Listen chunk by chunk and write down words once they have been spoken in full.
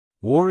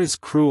War is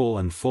cruel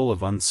and full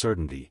of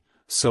uncertainty,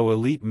 so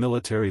elite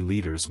military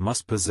leaders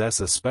must possess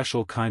a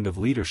special kind of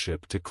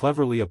leadership to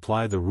cleverly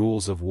apply the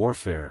rules of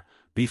warfare,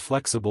 be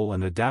flexible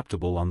and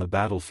adaptable on the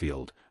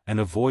battlefield, and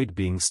avoid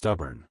being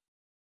stubborn.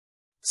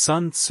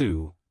 Sun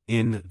Tzu,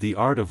 in The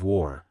Art of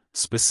War,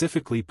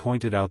 specifically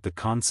pointed out the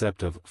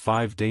concept of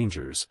 5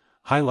 dangers,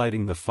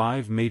 highlighting the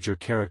 5 major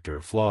character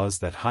flaws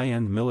that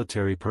high-end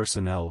military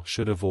personnel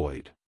should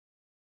avoid.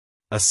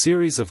 A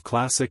series of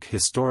classic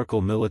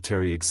historical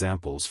military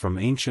examples from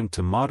ancient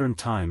to modern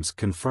times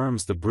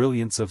confirms the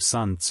brilliance of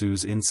Sun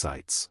Tzu's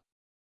insights.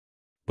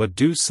 But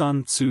do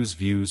Sun Tzu's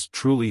views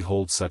truly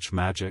hold such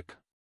magic?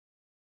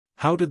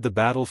 How did the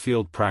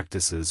battlefield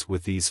practices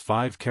with these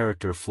 5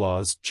 character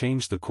flaws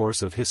change the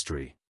course of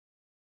history?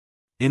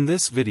 In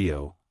this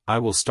video, I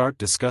will start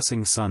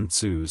discussing Sun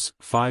Tzu's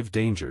 5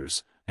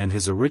 dangers, and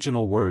his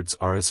original words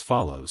are as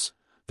follows.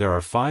 There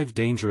are 5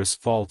 dangerous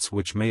faults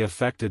which may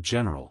affect a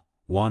general.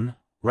 1.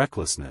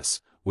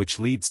 Recklessness, which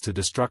leads to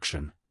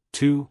destruction.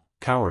 2.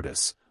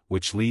 Cowardice,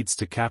 which leads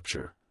to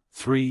capture.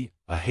 3.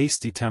 A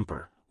hasty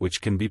temper,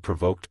 which can be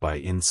provoked by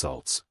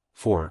insults.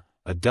 4.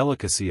 A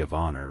delicacy of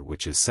honor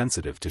which is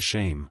sensitive to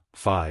shame.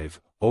 5.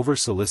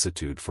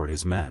 Over-solicitude for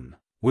his men,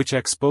 which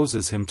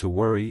exposes him to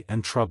worry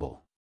and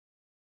trouble.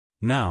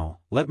 Now,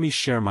 let me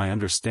share my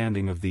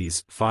understanding of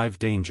these 5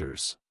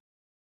 dangers.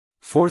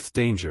 4th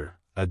danger,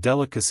 a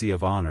delicacy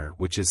of honor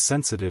which is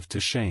sensitive to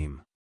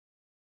shame.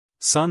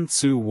 Sun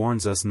Tzu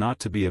warns us not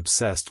to be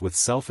obsessed with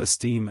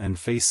self-esteem and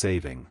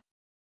face-saving.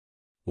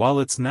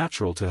 While it's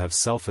natural to have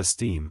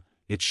self-esteem,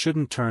 it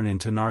shouldn't turn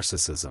into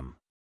narcissism.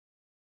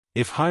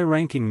 If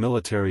high-ranking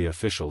military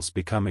officials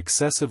become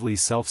excessively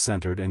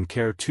self-centered and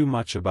care too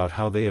much about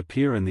how they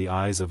appear in the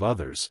eyes of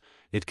others,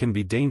 it can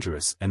be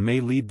dangerous and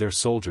may lead their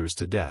soldiers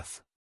to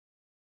death.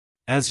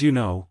 As you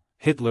know,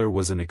 Hitler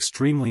was an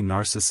extremely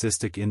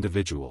narcissistic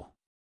individual.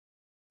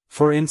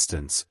 For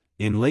instance,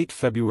 in late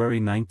February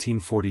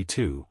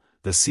 1942,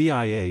 the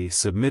CIA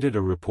submitted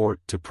a report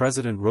to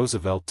President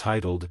Roosevelt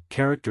titled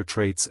Character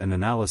Traits and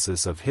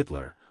Analysis of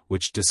Hitler,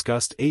 which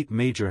discussed 8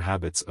 major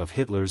habits of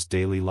Hitler's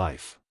daily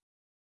life.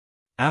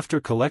 After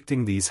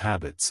collecting these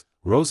habits,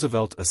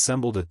 Roosevelt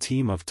assembled a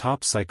team of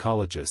top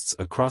psychologists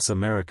across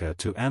America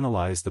to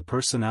analyze the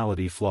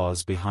personality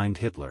flaws behind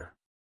Hitler.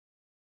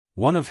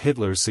 One of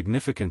Hitler's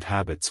significant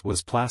habits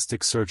was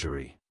plastic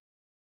surgery.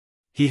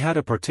 He had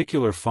a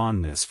particular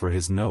fondness for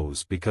his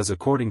nose because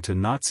according to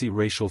Nazi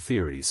racial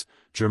theories,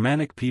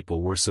 Germanic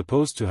people were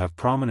supposed to have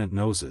prominent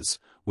noses,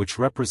 which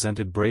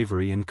represented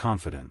bravery and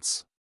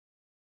confidence.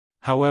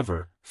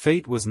 However,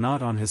 fate was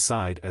not on his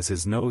side as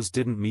his nose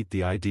didn't meet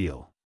the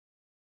ideal.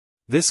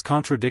 This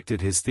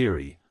contradicted his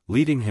theory,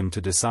 leading him to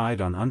decide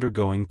on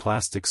undergoing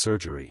plastic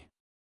surgery.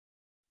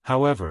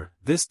 However,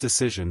 this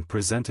decision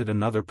presented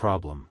another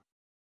problem.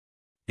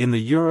 In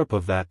the Europe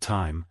of that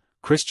time,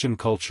 Christian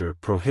culture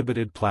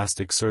prohibited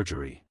plastic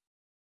surgery.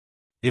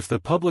 If the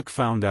public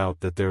found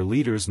out that their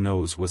leader's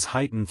nose was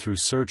heightened through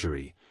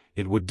surgery,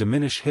 it would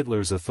diminish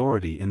Hitler's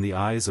authority in the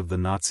eyes of the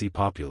Nazi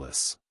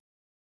populace.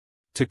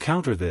 To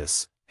counter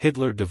this,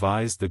 Hitler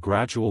devised the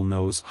gradual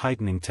nose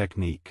heightening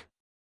technique.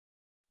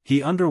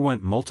 He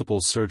underwent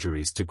multiple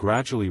surgeries to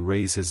gradually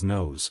raise his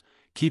nose,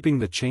 keeping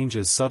the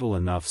changes subtle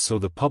enough so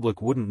the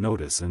public wouldn't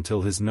notice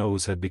until his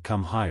nose had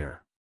become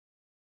higher.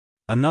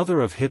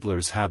 Another of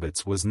Hitler's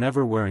habits was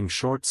never wearing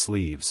short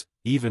sleeves,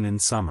 even in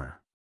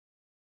summer.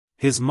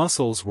 His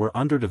muscles were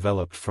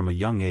underdeveloped from a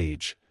young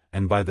age,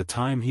 and by the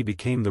time he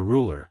became the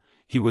ruler,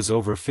 he was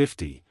over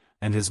 50,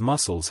 and his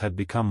muscles had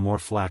become more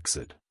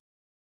flaccid.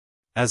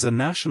 As a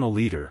national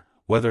leader,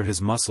 whether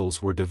his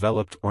muscles were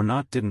developed or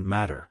not didn't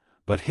matter,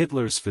 but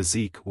Hitler's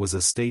physique was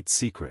a state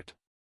secret.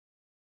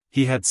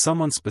 He had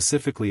someone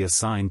specifically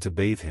assigned to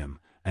bathe him,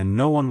 and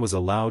no one was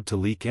allowed to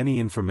leak any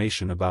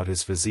information about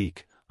his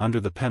physique, under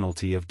the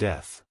penalty of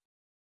death.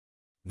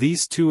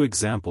 These 2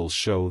 examples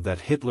show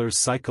that Hitler's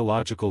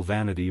psychological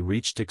vanity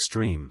reached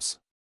extremes.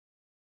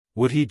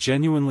 Would he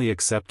genuinely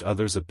accept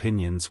others'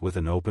 opinions with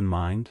an open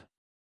mind?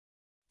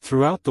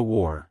 Throughout the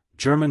war,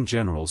 German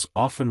generals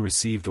often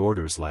received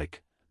orders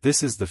like,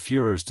 "This is the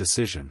Führer's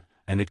decision,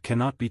 and it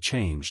cannot be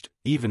changed,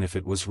 even if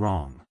it was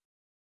wrong."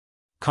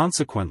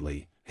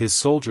 Consequently, his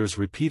soldiers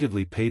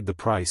repeatedly paid the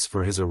price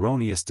for his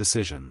erroneous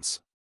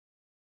decisions.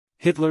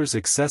 Hitler's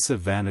excessive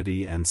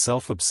vanity and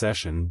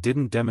self-obsession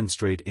didn't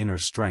demonstrate inner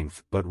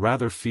strength but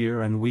rather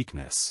fear and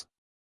weakness.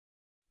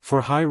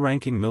 For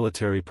high-ranking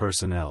military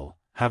personnel,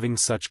 having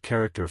such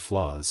character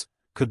flaws,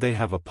 could they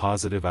have a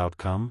positive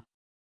outcome?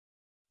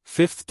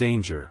 5th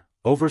danger,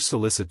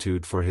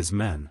 over-solicitude for his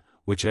men,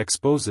 which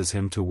exposes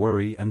him to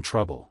worry and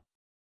trouble.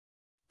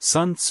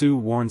 Sun Tzu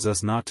warns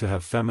us not to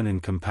have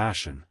feminine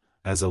compassion.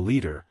 As a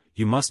leader,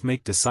 you must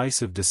make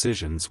decisive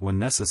decisions when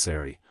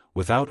necessary,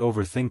 without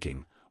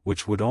overthinking,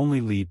 which would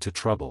only lead to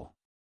trouble.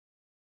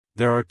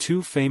 There are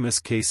 2 famous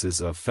cases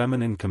of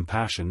feminine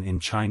compassion in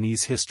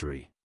Chinese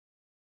history.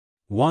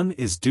 One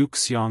is Duke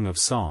Xiong of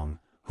Song,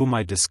 whom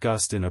I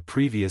discussed in a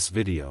previous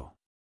video.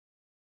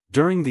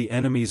 During the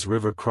enemy's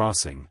river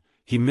crossing,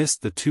 he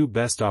missed the two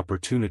best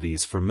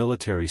opportunities for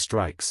military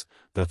strikes,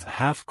 the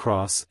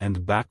half-cross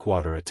and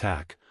backwater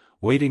attack,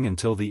 waiting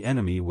until the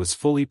enemy was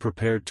fully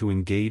prepared to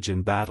engage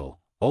in battle,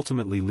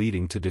 ultimately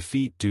leading to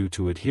defeat due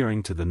to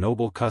adhering to the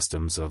noble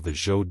customs of the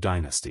Zhou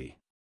dynasty.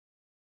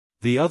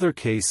 The other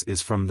case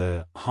is from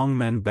the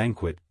Hongmen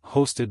banquet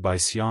hosted by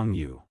Xiang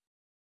Yu.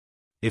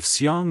 If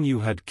Xiang Yu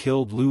had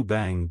killed Liu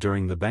Bang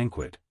during the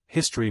banquet,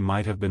 history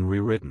might have been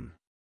rewritten.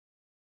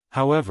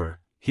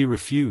 However, he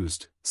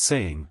refused,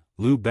 saying,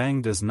 "Liu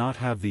Bang does not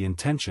have the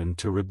intention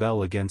to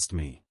rebel against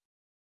me.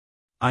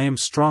 I am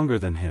stronger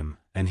than him,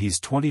 and he's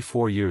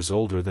 24 years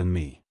older than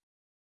me.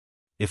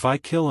 If I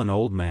kill an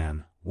old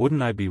man,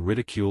 wouldn't I be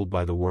ridiculed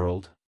by the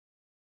world?"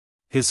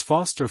 His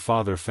foster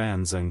father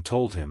Fan Zeng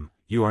told him,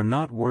 "You are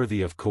not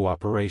worthy of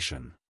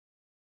cooperation.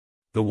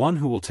 The one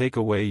who will take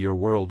away your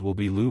world will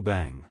be Liu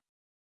Bang.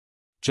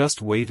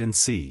 Just wait and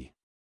see."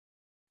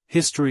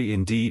 History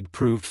indeed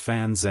proved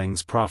Fan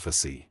Zeng's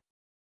prophecy.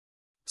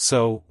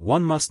 So,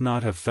 one must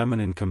not have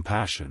feminine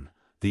compassion.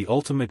 The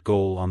ultimate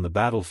goal on the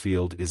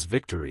battlefield is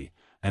victory,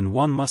 and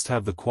one must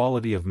have the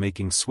quality of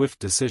making swift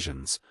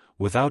decisions,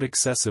 without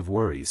excessive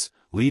worries,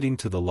 leading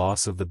to the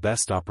loss of the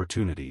best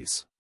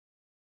opportunities.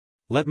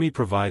 Let me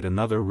provide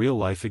another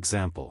real-life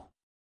example.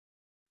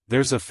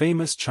 There's a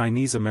famous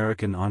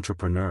Chinese-American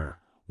entrepreneur,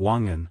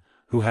 Wang An,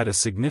 who had a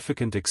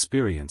significant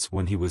experience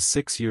when he was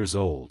 6 years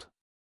old.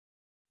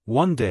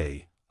 One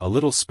day, a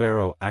little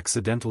sparrow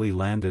accidentally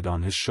landed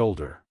on his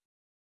shoulder.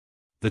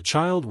 The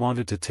child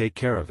wanted to take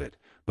care of it,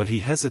 but he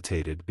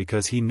hesitated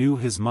because he knew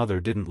his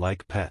mother didn't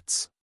like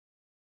pets.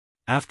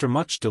 After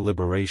much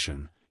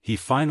deliberation, he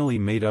finally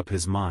made up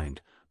his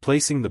mind,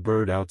 placing the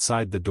bird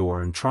outside the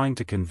door and trying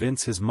to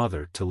convince his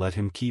mother to let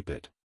him keep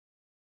it.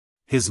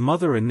 His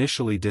mother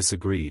initially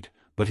disagreed,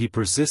 but he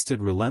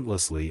persisted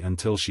relentlessly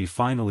until she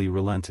finally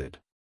relented.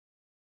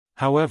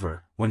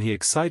 However, when he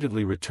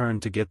excitedly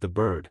returned to get the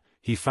bird,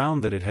 he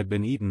found that it had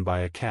been eaten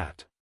by a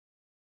cat.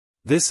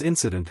 This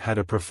incident had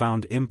a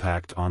profound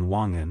impact on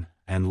Wang An,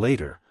 and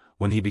later,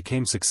 when he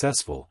became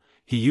successful,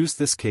 he used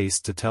this case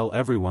to tell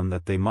everyone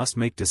that they must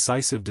make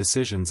decisive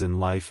decisions in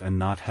life and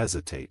not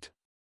hesitate.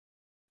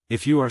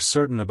 If you are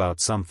certain about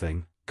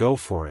something, go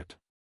for it.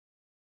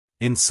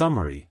 In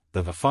summary,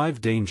 the 5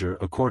 dangers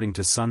according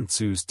to Sun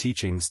Tzu's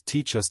teachings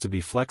teach us to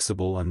be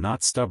flexible and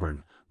not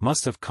stubborn,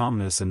 must have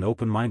calmness and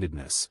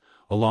open-mindedness,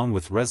 along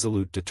with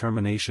resolute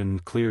determination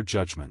and clear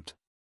judgment.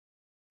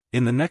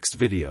 In the next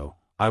video,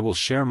 I will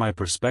share my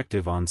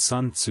perspective on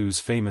Sun Tzu's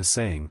famous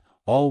saying,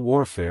 "All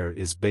warfare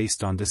is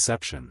based on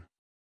deception."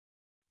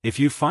 If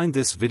you find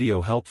this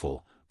video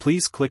helpful,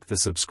 please click the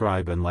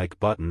subscribe and like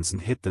buttons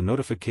and hit the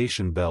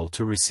notification bell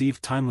to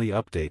receive timely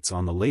updates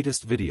on the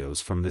latest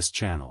videos from this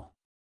channel.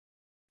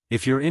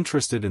 If you're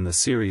interested in the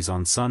series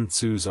on Sun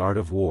Tzu's Art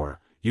of War,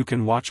 you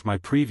can watch my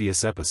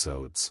previous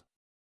episodes.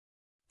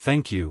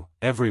 Thank you,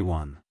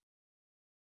 everyone.